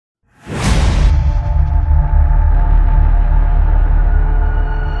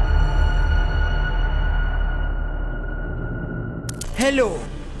Hello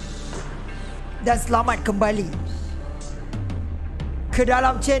dan selamat kembali ke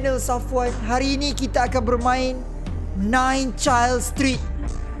dalam channel Safwan. Hari ini kita akan bermain Nine Child Street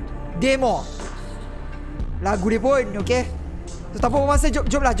demo. Lagu dia pun, okay. So, tanpa masa,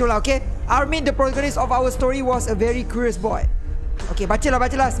 jom lah, okay. Armin, the protagonist of our story, was a very curious boy. Okay, bacalah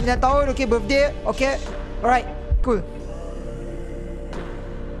 9 tahun, okay, birthday, okay. Alright, cool.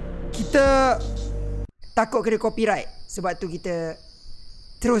 Kita takut kena copyright, sebab tu kita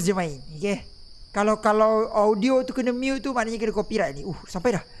terus je main, okay. Kalau audio tu kena mute tu, maknanya kena copyright ni.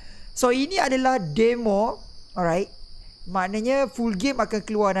 Sampai dah. So ini adalah demo. Alright. Maknanya full game akan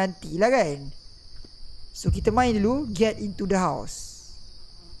keluar nanti lah kan. So kita main dulu. Get into the house.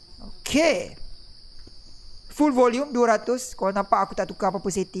 Okay. Full volume 200. Kalau nampak aku tak tukar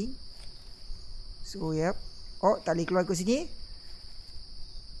apa-apa setting. So yep. Oh, tak boleh keluar ke sini.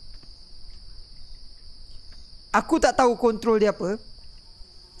 Aku tak tahu kontrol dia apa.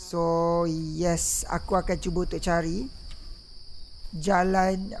 So yes, aku akan cuba untuk cari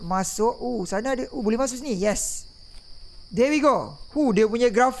jalan masuk. Sana ada. Boleh masuk sini. Yes. There we go. Dia punya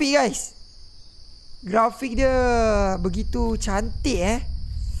grafik, guys. Grafik dia begitu cantik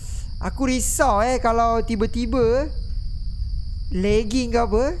Aku risau kalau tiba-tiba lagging ke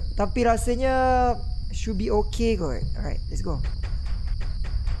apa. Tapi rasanya should be okay kot. Alright, let's go.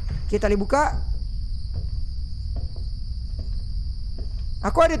 Okay, tak boleh buka.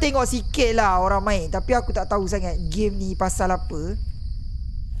 Aku ada tengok sikit lah orang main, tapi aku tak tahu sangat game ni pasal apa.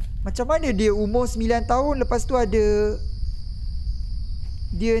 Macam mana dia umur 9 tahun, lepas tu ada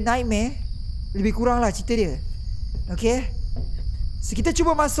dia nightmare. Lebih kurang lah cerita dia. Okay. So kita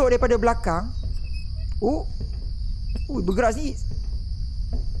cuba masuk daripada belakang. Bergerak sini.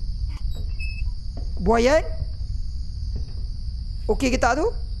 Buayan. Okay ke tak tu?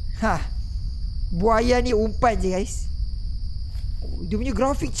 Buayan ni umpan je, guys. Dia punya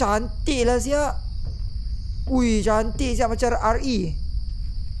grafik cantik lah siap. Cantik siap, macam RE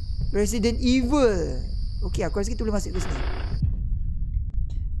Resident Evil. Okay, aku rasa kita boleh masuk ke sini.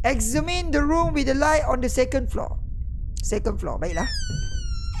 Examine the room with the light on the second floor. Second floor, baiklah.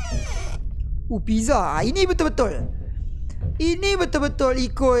 Pizza. Ini betul-betul. Ini betul-betul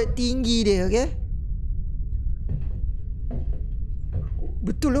ikut tinggi dia, okay.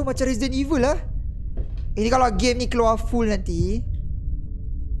 Betul loh, macam Resident Evil lah. Ini kalau game ni keluar full nanti.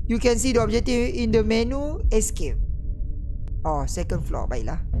 You can see the objective in the menu. Escape. Second floor.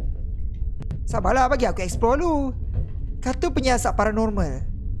 Baiklah. Sabarlah, bagi aku explore dulu. Kata penyiasat paranormal.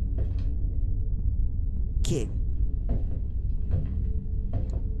 Okay.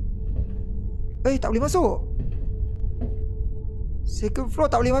 Tak boleh masuk. Second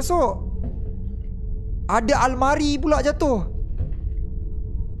floor tak boleh masuk. Ada almari pula jatuh.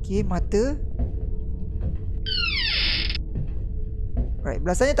 Okay, mata. Right,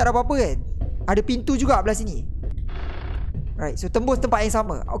 belah sana tak ada apa-apa kan. Ada pintu juga belah sini. Right, so tembus tempat yang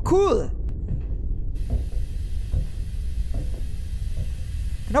sama. Cool.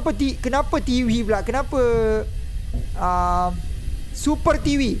 Kenapa TV pula? Kenapa Super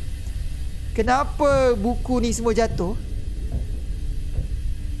TV? Kenapa buku ni semua jatuh?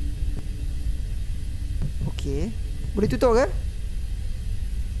 Okay. Boleh tutup ke?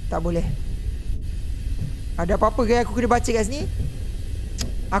 Tak boleh. Ada apa-apa ke aku kena baca kat sini?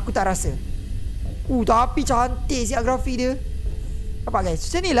 Aku tak rasa. Tapi cantik siap grafik dia. Nampak guys?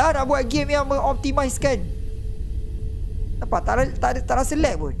 Macam ni lah nak buat game yang mengoptimiskan. Nampak? Tak rasa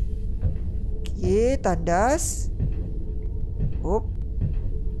lag pun. Okay, tandas. What?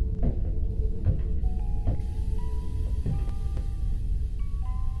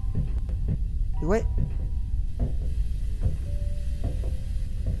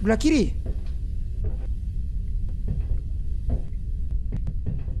 Belah kiri.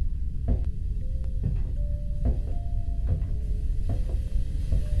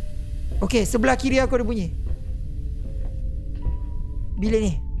 Okay, sebelah kiri aku ada bunyi. Bilik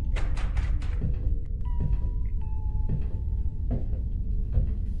ni.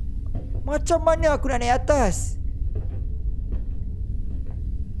 Macam mana aku nak naik atas?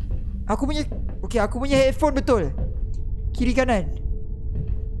 Aku punya headphone betul. Kiri kanan.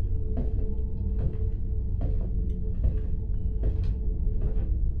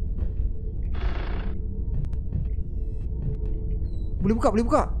 Boleh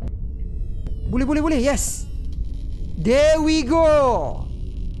buka. Boleh, yes. There we go.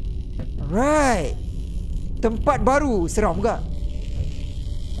 Alright. Tempat baru. Seram juga.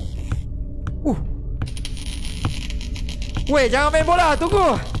 Weh, jangan main bola,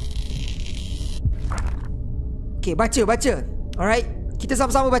 tunggu. Okay, baca. Alright, kita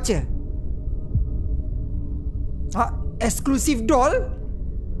sama-sama baca. Exclusive doll?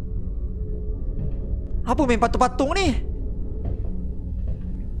 Apa main patung-patung ni?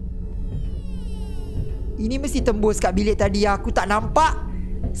 Ini mesti tembus kat bilik tadi. Aku tak nampak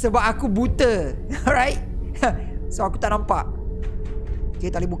sebab aku buta. Alright. So aku tak nampak. Okay,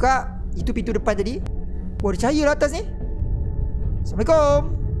 tak boleh buka. Itu pintu depan tadi. Oh, ada cahaya lah atas ni.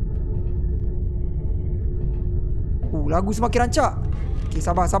 Assalamualaikum. Lagu semakin rancak. Okay,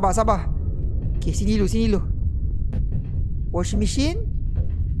 sabar. Okay, sini dulu. Washing machine.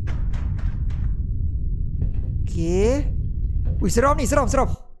 Okay. Seram ni, seram.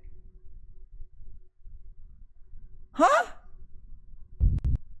 Hah?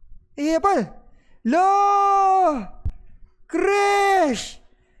 Apa? Loh! Crash!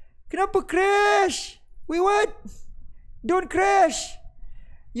 Kenapa crash? Wait, what? Don't crash!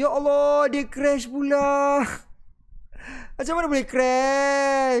 Ya Allah, dia crash pula. Macam mana boleh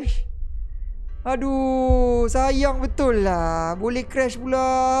crash? Aduh, sayang betul lah. Boleh crash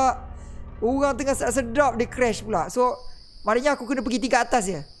pula. Orang tengah sedap dia crash pula. So, maknanya aku kena pergi tingkat atas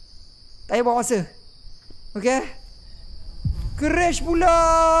je. Tak payah buang masa. Okay? Crash pula.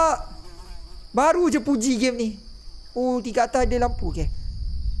 Baru je puji game ni. Oh, tingkat atas ada lampu. Okay.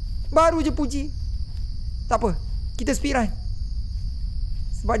 Baru je puji. Tak apa, kita speedrun.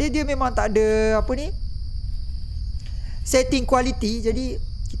 Sebab dia memang tak ada apa ni, setting quality. Jadi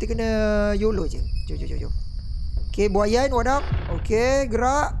kita kena YOLO je. Jom. Okay, buayan warna. Okay,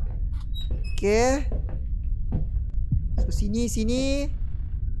 gerak. Okay. So sini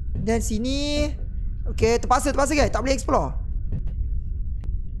dan sini. Okay, terpaksa guys. Tak boleh explore.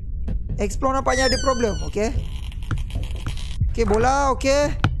 Explore nampaknya ada problem. Okay. Okay, bola.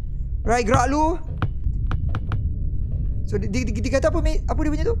 Okay. Right, gerak lu. So dia kata apa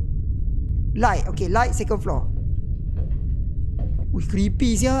dia punya tu? Light. Okay, light second floor. Wih,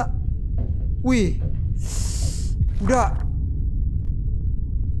 creepy siap. Wih, budak.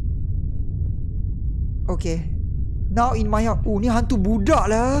 Okay, now in my house. Oh, ni hantu budak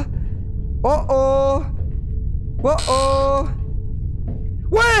lah. Oh.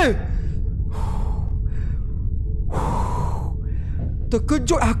 Weh,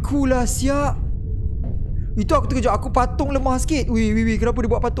 terkejut akulah siap. Itu aku terkejut. Aku patung lemah sikit. Wih, kenapa dia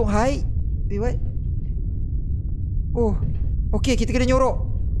buat patung high? Wait, what? Oh, okay, kita kena nyorok.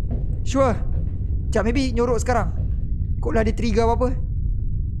 Sure. Sekejap, maybe nyorok sekarang. Kok lah ada trigger apa-apa.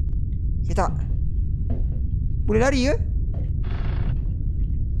 Okay, tak. Boleh lari ke?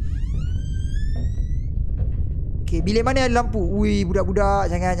 Okay, bilik mana ada lampu? Wih, budak-budak.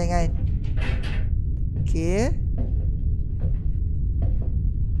 Jangan. Okay.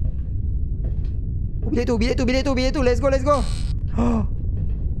 Bilik tu. Let's go.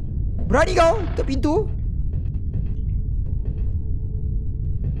 Berani kau tutup pintu?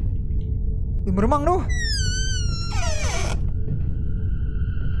 Meremang tu.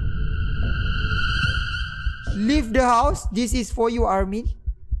 Leave the house. This is for you, Armin.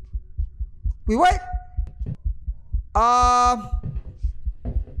 Wait, what?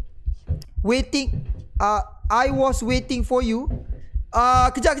 Waiting. I was waiting for you.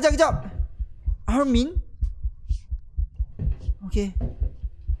 Kejap. Armin? Okay.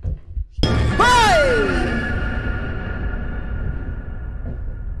 Bye!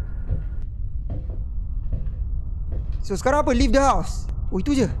 So sekarang apa? Leave the house. Oh,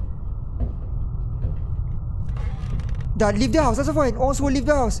 itu je. Dah leave the house. That's fine. All semua leave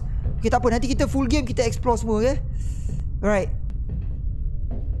the house. Okay, tak apa. Nanti kita full game, kita explore semua, okay? Alright.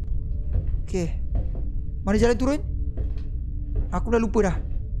 Okay. Mana jalan turun? Aku dah lupa dah.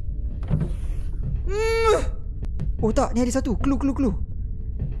 Oh tak, ni ada satu. Clue.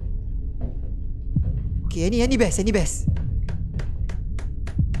 Okay, ni best.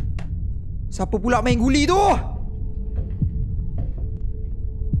 Siapa pula main guli tu?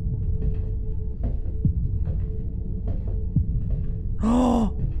 Oh,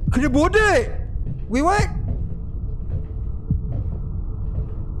 kena bodek. Wait, what?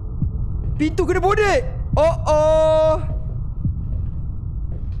 Pintu kena bodek. Oh.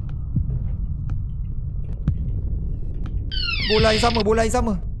 Bola yang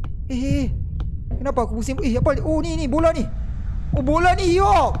sama. Kenapa aku pusing? Apa? Oh, ni bola ni. Oh, bola ni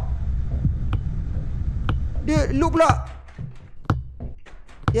hiop. Dia loop pula.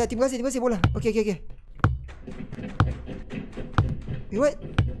 Ya, terima kasih bola. Okay. What?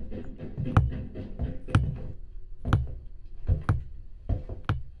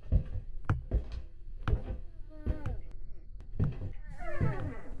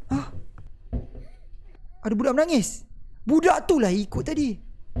 Ada budak menangis. Budak tu lah ikut tadi.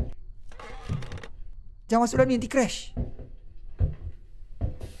 Jangan masuk dalam ni, nanti crash.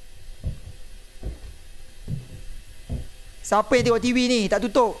 Siapa yang tengok TV ni? Tak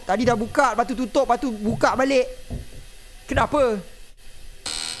tutup. Tadi dah buka, lepas tu tutup, lepas tu buka balik. Kenapa?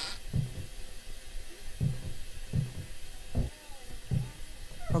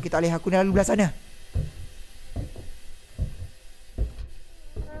 Okey, tak boleh. Aku nak lalu belah sana.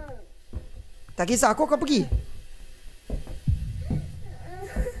 Tak kisah, aku akan pergi.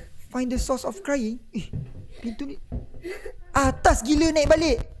 Find the source of crying. Pintu ni atas gila, naik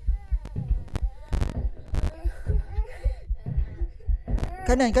balik.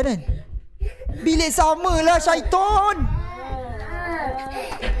 Kanan. Bilik sama lah, syaitan.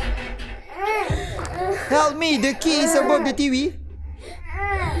 Help me, the key is above the TV.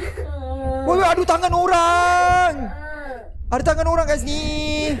 Woi, aduh, tangan orang. Ada tangan orang kat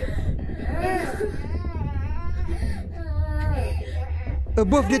sini.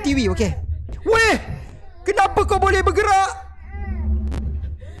 Above the TV, okay. Weh, kenapa kau boleh bergerak?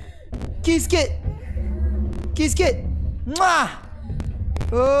 Key sikit. Mwah.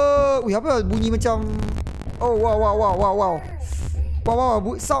 Apa bunyi macam. Oh, wow.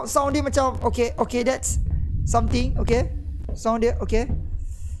 Sound dia macam. Okay, that's something. Okay. Sound dia, okay.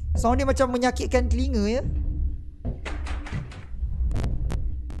 Sound dia macam menyakitkan telinga, ya.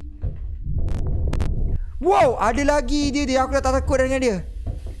 Wow, ada lagi dia. Aku dah tak takut dengan dia.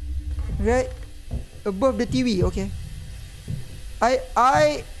 Right. Above the TV, okay.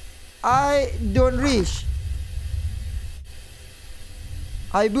 I don't reach.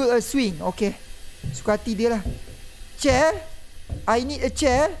 I build a swing, okay. Suka hati dia lah. Chair. I need a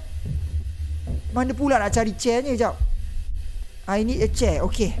chair. Mana pula nak cari chairnya, sekejap. I need a chair,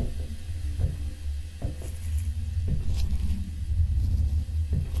 okay.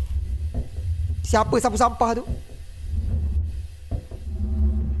 Siapa sapu sampah tu?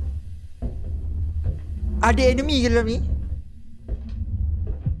 Ada enemy ke dalam ni?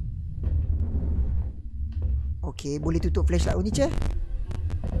 Okay, boleh tutup flashlight. Oh, ni chair.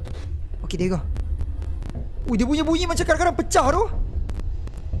 Okay, there you go. Dia bunyi-bunyi macam kadang-kadang pecah tu.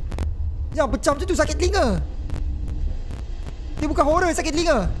 Jangan pecah macam tu, sakit telinga. Dia bukan horror, sakit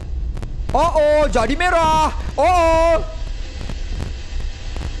telinga. Oh, jadi merah. Oh.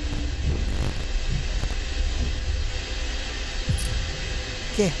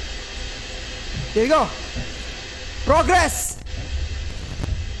 Okay. There you go. Progress.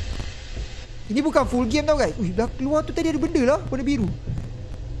 Ini bukan full game tau guys. Dah keluar tu tadi ada benda lah, warna biru.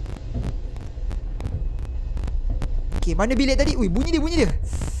 Okay, mana bilik tadi? Bunyi dia.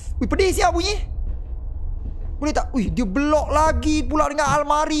 Pedih siap bunyi. Boleh tak? Dia block lagi pula dengan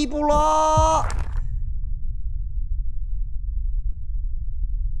almari pula.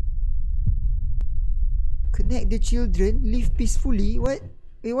 Connect the children, live peacefully. What?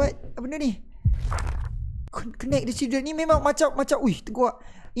 What? Apa benda ni? Connect the children ni memang macam tengok.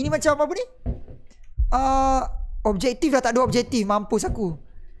 Ini macam apa ni? Objektif lah, tak ada objektif. Mampus aku.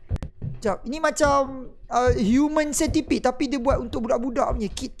 Sekejap. Ini macam human centipede, tapi dia buat untuk budak-budak punya.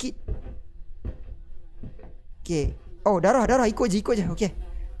 Kit. Okay. Oh, darah. Ikut je. Okay.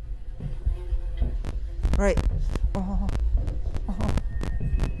 Alright.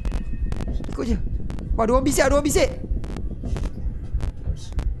 Ikut je. Wah, ada orang bisik.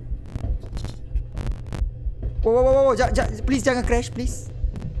 Wow. Please jangan crash, please.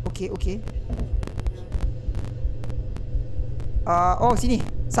 Okay. Sini.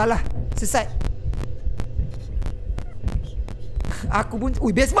 Salah. Sesat. Aku pun.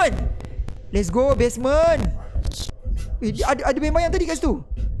 Basement. Let's go, basement. Ada memang yang tadi kat situ.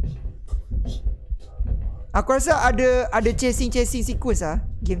 Aku rasa ada chasing sequence lah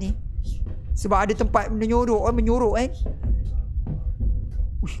game ni. Sebab ada tempat menyorok kan.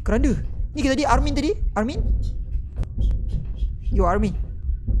 Kerana ni ke tadi? Armin tadi? Armin? Yo, Armin.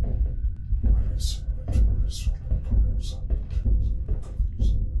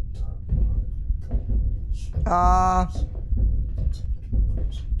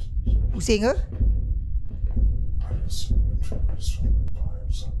 Pusing ke?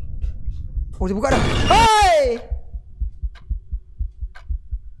 Oh, dia buka dah. Hai!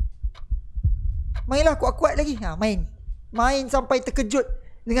 Mainlah kuat-kuat lagi. Main sampai terkejut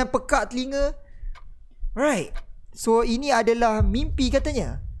dengan pekak telinga. Right. So, ini adalah mimpi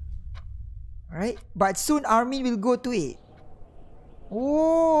katanya. Right. But soon Armin will go to it.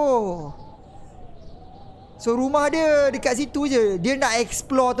 Oh. So, rumah dia dekat situ je. Dia nak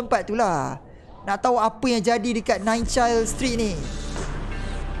explore tempat tu lah. Nak tahu apa yang jadi dekat Nine Child Street ni.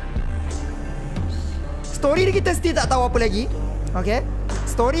 Story dia kita still tak tahu apa lagi. Okay.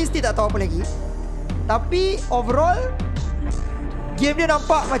 Story still tak tahu apa lagi. Tapi overall game dia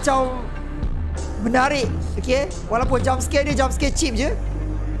nampak macam menarik. Okay. Walaupun jump scare dia jump scare cheap je,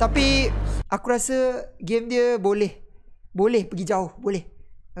 tapi aku rasa game dia boleh. boleh pergi jauh, boleh.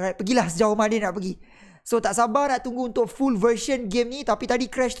 Alright, pergilah sejauh mana nak pergi. So tak sabar nak tunggu untuk full version game ni. Tapi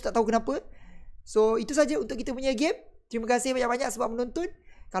tadi crash tu tak tahu kenapa. So itu saja untuk kita punya game. Terima kasih banyak-banyak sebab menonton.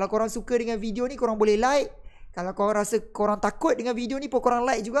 Kalau korang suka dengan video ni, korang boleh like. Kalau korang rasa korang takut dengan video ni pun korang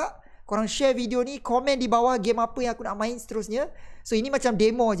like juga. Korang share video ni, komen di bawah game apa yang aku nak main seterusnya. So ini macam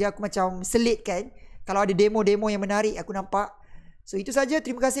demo je, aku macam selitkan. Kalau ada demo-demo yang menarik aku nampak. So itu saja,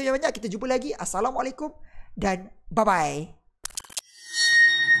 terima kasih banyak-banyak. Kita jumpa lagi. Assalamualaikum dan bye-bye.